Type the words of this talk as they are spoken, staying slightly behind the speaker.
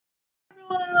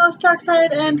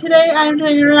Alicedarkside, and today I'm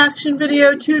doing a reaction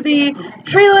video to the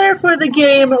trailer for the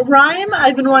game Rime.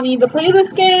 I've been wanting to play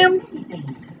this game,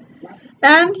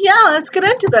 and yeah, let's get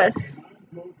into this.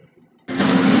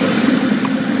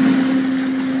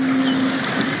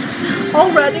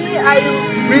 Already,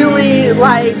 I really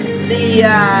like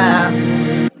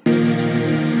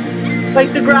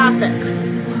the graphics.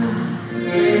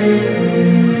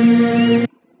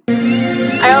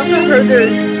 I also heard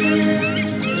there's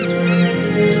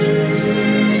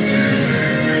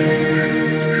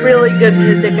really good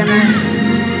music in it.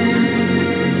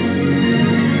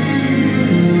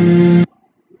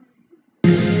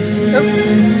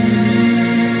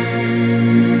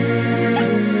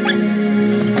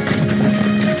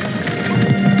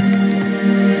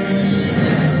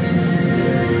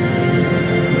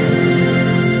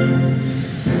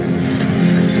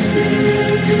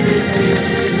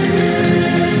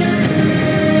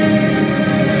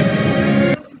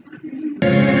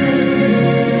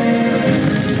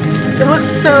 It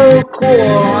looks so cool.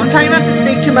 I'm trying not to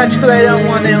speak too much because I don't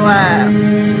want to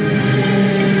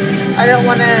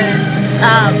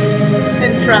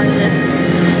interrupt it.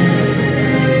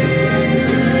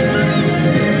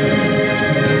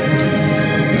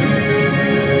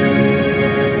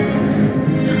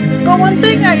 But one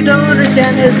thing I don't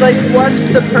understand is, like, what's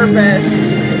the purpose?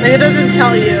 Like, it doesn't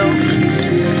tell you.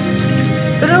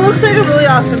 But it looks like a really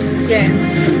awesome game.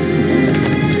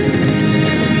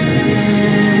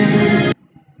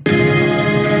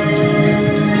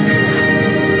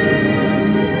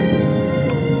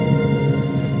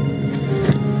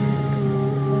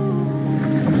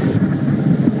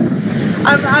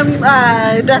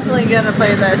 I'm definitely gonna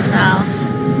play this now.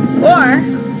 Or,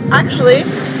 actually,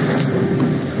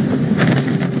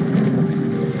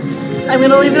 I'm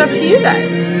gonna leave it up to you guys.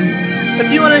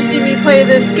 If you want to see me play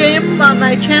this game on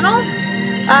my channel,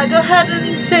 go ahead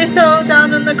and say so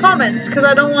down in the comments, because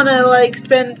I don't want to, like,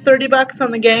 spend $30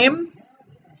 on the game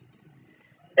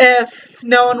if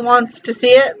no one wants to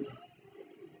see it.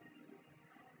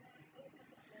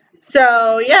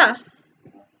 So, yeah.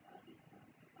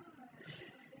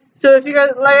 So if you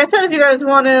guys, like I said, if you guys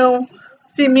want to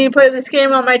see me play this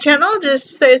game on my channel,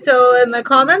 just say so in the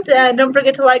comments, and don't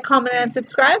forget to like, comment, and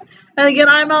subscribe. And again,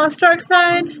 I'm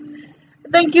Alicedarkside.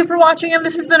 Thank you for watching, and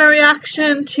this has been a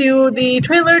reaction to the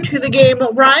trailer to the game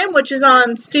Rime, which is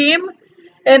on Steam,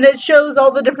 and it shows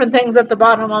all the different things at the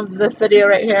bottom of this video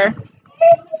right here.